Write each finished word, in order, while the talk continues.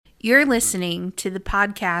You're listening to the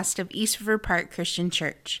podcast of East River Park Christian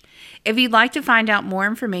Church. If you'd like to find out more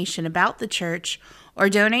information about the church or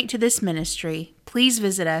donate to this ministry, please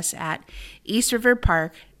visit us at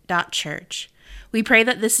eastriverpark.church. We pray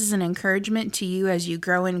that this is an encouragement to you as you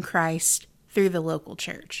grow in Christ through the local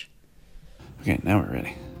church. Okay, now we're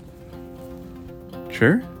ready.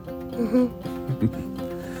 Sure?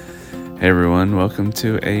 Hey everyone, welcome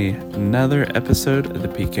to another episode of the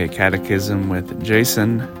PK Catechism with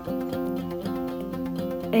Jason.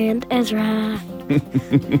 And Ezra. I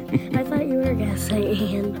thought you were going to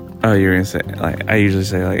say and. Oh, you're going to say, like, I usually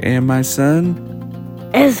say, like, and my son?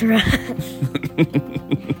 Ezra.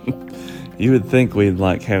 You would think we'd,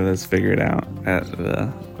 like, have this figured out at the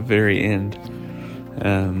very end.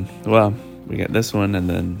 Well, we got this one and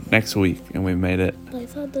then next week, and we made it I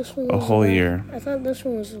thought this one a was whole year. I thought this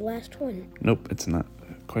one was the last one. Nope, it's not.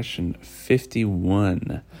 Question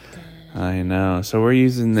 51. I know. So we're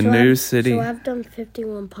using the new city. So I've done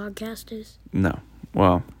 51 podcasts? No.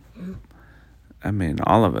 Well, I mean,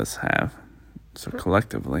 all of us have. So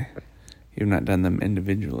collectively. You've not done them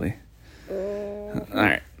individually. All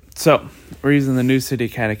right. So we're using the New City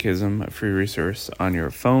Catechism, a free resource on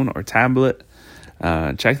your phone or tablet.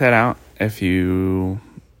 Check that out if you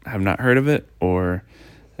have not heard of it, or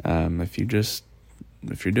if you're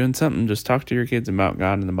doing something, just talk to your kids about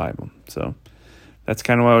God and the Bible. So that's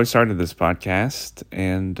kind of why we started this podcast,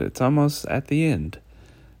 and it's almost at the end,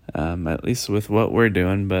 at least with what we're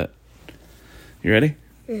doing. But you ready?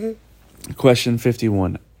 Mm-hmm. Question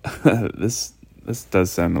 51. This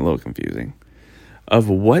does sound a little confusing. Of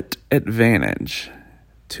what advantage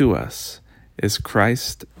to us is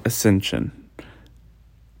Christ's ascension?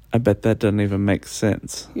 I bet that doesn't even make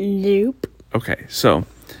sense. Nope. Okay, so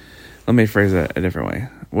let me phrase it a different way.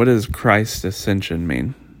 What does Christ's ascension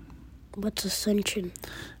mean? What's ascension?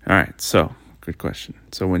 All right, so good question.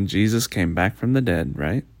 So when Jesus came back from the dead,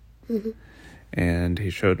 right? Mm-hmm. And he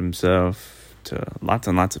showed himself to lots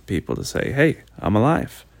and lots of people to say, hey, I'm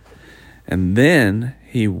alive. And then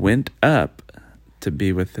he went up to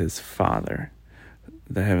be with his Father,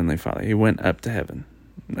 the Heavenly Father. He went up to heaven,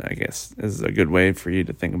 I guess is a good way for you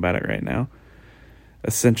to think about it right now.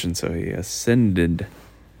 Ascension, so he ascended.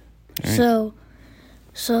 Right? So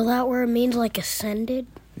that word means like ascended?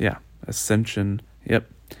 Yeah, ascension, yep.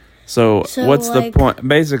 So what's like, the point?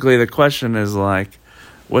 Basically, the question is like,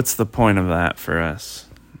 what's the point of that for us?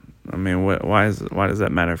 I mean, why does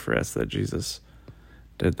that matter for us that Jesus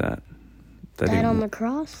did that? That on the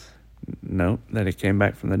cross? No, that he came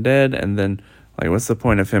back from the dead, and then, like, what's the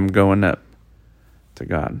point of him going up to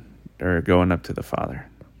God, or going up to the Father?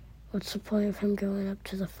 What's the point of him going up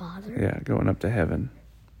to the Father? Yeah, going up to heaven.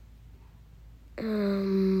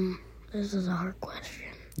 This is a hard question.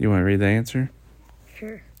 You want to read the answer?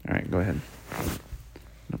 Sure. All right, go ahead.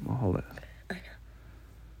 No, I'll hold it. I know.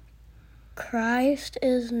 Christ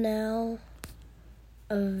is now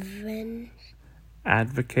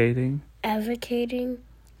Advocating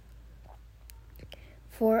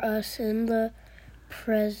for us in the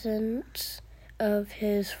presence of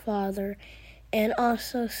his Father, and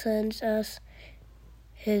also sends us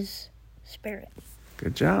his Spirit.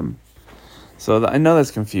 Good job. So I know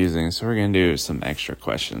that's confusing, so we're going to do some extra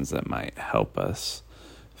questions that might help us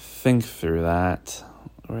think through that.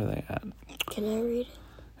 Where are they at? Can I read it?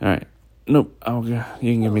 All right. Nope. You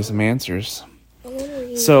can give me some answers. I want to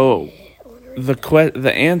read so it.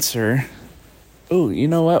 the answer... Oh, you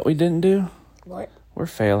know what we didn't do? What? We're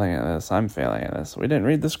failing at this. I'm failing at this. We didn't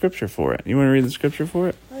read the scripture for it. You want to read the scripture for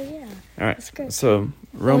it? Oh, yeah. All right. So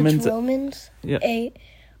Romans... Yep. 8.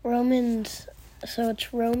 So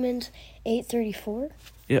it's Romans 8:34?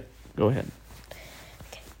 Yep. Go ahead.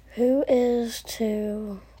 Okay. Who is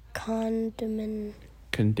to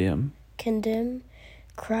condemn?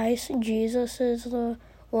 Christ Jesus is the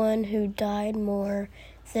one who died more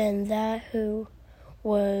than that who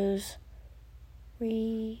was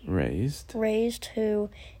raised, who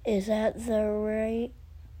is at the right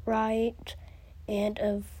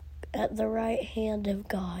hand of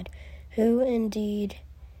God, who indeed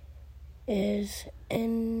is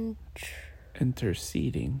interceding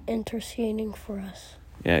for us.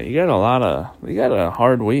 Yeah, you got a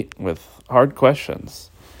hard week with hard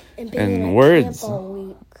questions and words. Camp all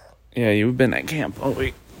week. Yeah, you've been at camp all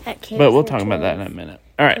week. At camp, but we'll talk about that in a minute.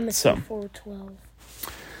 All right, so 412.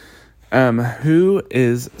 Who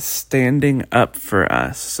is standing up for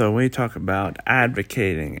us? So we talk about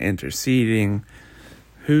advocating, interceding.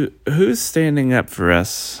 Who's standing up for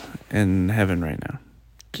us in heaven right now?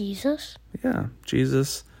 Jesus. Yeah,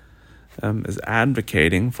 Jesus is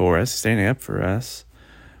advocating for us, standing up for us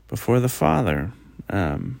before the Father,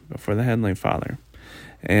 before the Heavenly Father.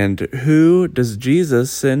 And who does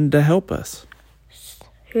Jesus send to help us?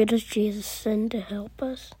 Who does Jesus send to help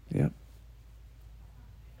us? Yep.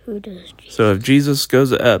 Who does Jesus? So if Jesus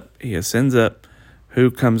goes up, he ascends up,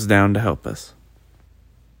 who comes down to help us?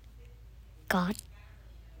 God.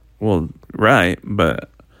 Well, right, but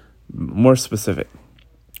more specific.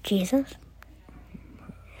 Jesus.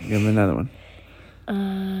 Give me another one.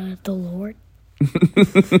 The Lord.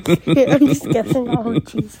 I'm just guessing all of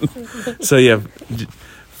Jesus' So you have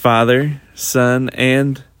Father, Son,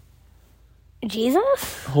 and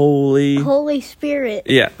Jesus? Holy Spirit.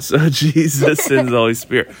 Yeah, so Jesus sends the Holy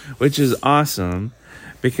Spirit, which is awesome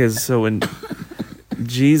because so when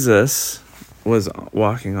Jesus was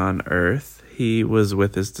walking on earth, he was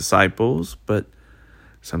with his disciples, but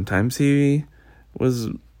sometimes he was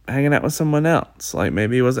hanging out with someone else. Like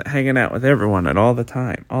maybe he wasn't hanging out with everyone all the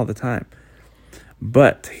time.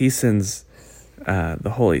 But he sends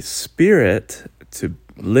the Holy Spirit to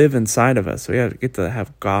live inside of us. So we get to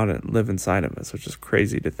have God and live inside of us, which is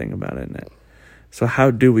crazy to think about, isn't it? So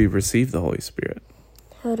how do we receive the Holy Spirit?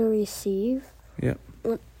 How to receive? Yeah.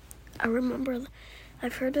 I remember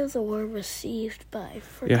I've heard of the word received, but I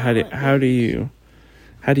forgot. Yeah, how do you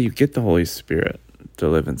get the Holy Spirit to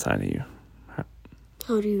live inside of you?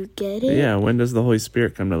 How do you get it? Yeah, when does the Holy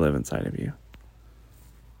Spirit come to live inside of you?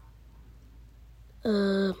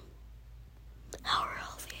 How are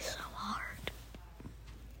all these so hard?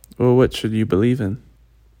 Well, what should you believe in?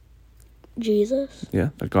 Jesus. Yeah,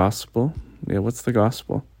 the gospel. Yeah, what's the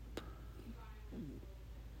gospel?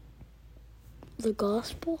 The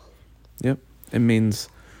gospel? Yep. It means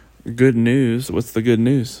good news. What's the good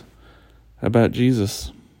news about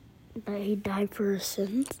Jesus? That he died for our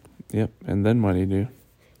sins. Yep. And then what did he do?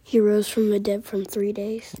 He rose from the dead from 3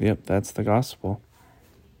 days. Yep, that's the gospel.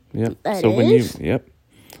 Yep. That So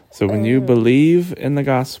when you believe in the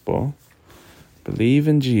gospel, believe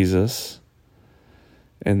in Jesus,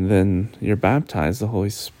 and then you're baptized, the Holy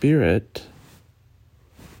Spirit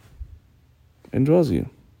indwells you.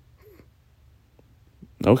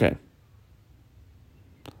 Okay.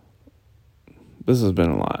 This has been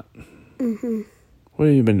a lot. Mm-hmm. What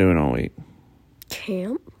have you been doing all week?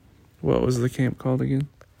 Camp. What was the camp called again?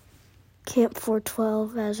 Camp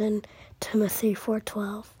 412, as in Timothy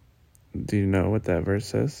 4:12. Do you know what that verse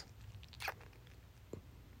says?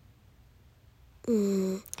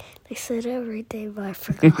 They said every day, but I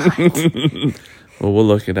forgot. Well, we'll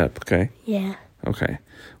look it up, okay? Yeah. Okay.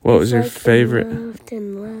 What was your favorite? Left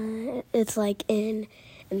and it's like in,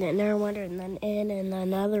 and then another one, and then in, and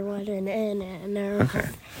another one, and in, and another Okay.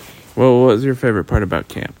 one. Well, what was your favorite part about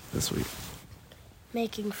camp this week?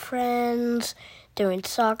 Making friends, doing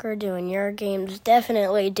soccer, doing your games,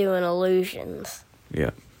 definitely doing illusions.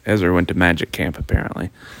 Yeah. Ezra went to magic camp, apparently.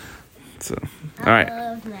 So, all right.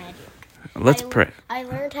 I love magic. Let's pray. I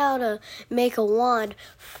learned how to make a wand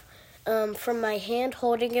from my hand,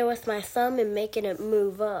 holding it with my thumb and making it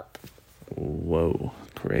move up. Whoa,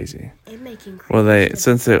 crazy. And making crazy. Well,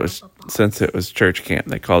 since it was church camp,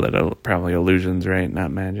 they called it probably illusions, right?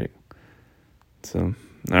 Not magic. So,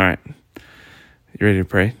 all right. You ready to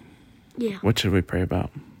pray? Yeah. What should we pray about?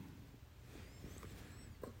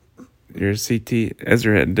 Your CT.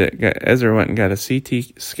 Ezra went and got a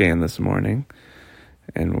CT scan this morning,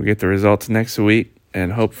 and we'll get the results next week,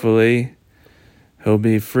 and hopefully he'll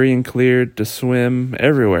be free and cleared to swim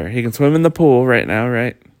everywhere. He can swim in the pool right now,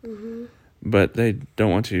 right? Mm-hmm. But they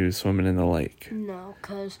don't want you swimming in the lake. No,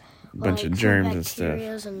 because a bunch of germs and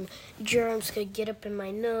stuff. And germs could get up in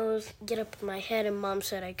my nose, get up in my head, and Mom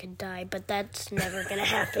said I could die, but that's never going to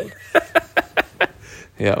happen.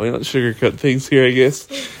 Yeah, we don't sugarcoat things here, I guess.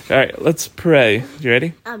 All right, let's pray. You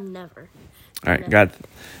ready? I'm never. All right, God,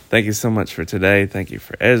 thank you so much for today. Thank you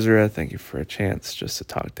for Ezra. Thank you for a chance just to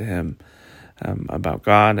talk to him about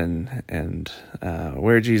God and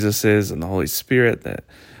where Jesus is and the Holy Spirit that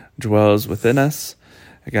dwells within us.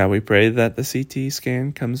 God, we pray that the CT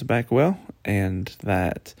scan comes back well and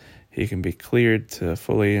that he can be cleared to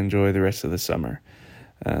fully enjoy the rest of the summer.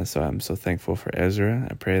 So I'm so thankful for Ezra.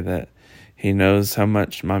 I pray that he knows how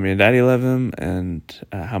much Mommy and Daddy love him and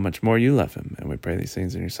how much more you love him. And we pray these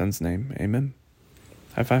things in your son's name. Amen.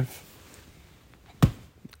 High five.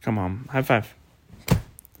 Come on. High five.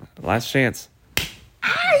 Last chance.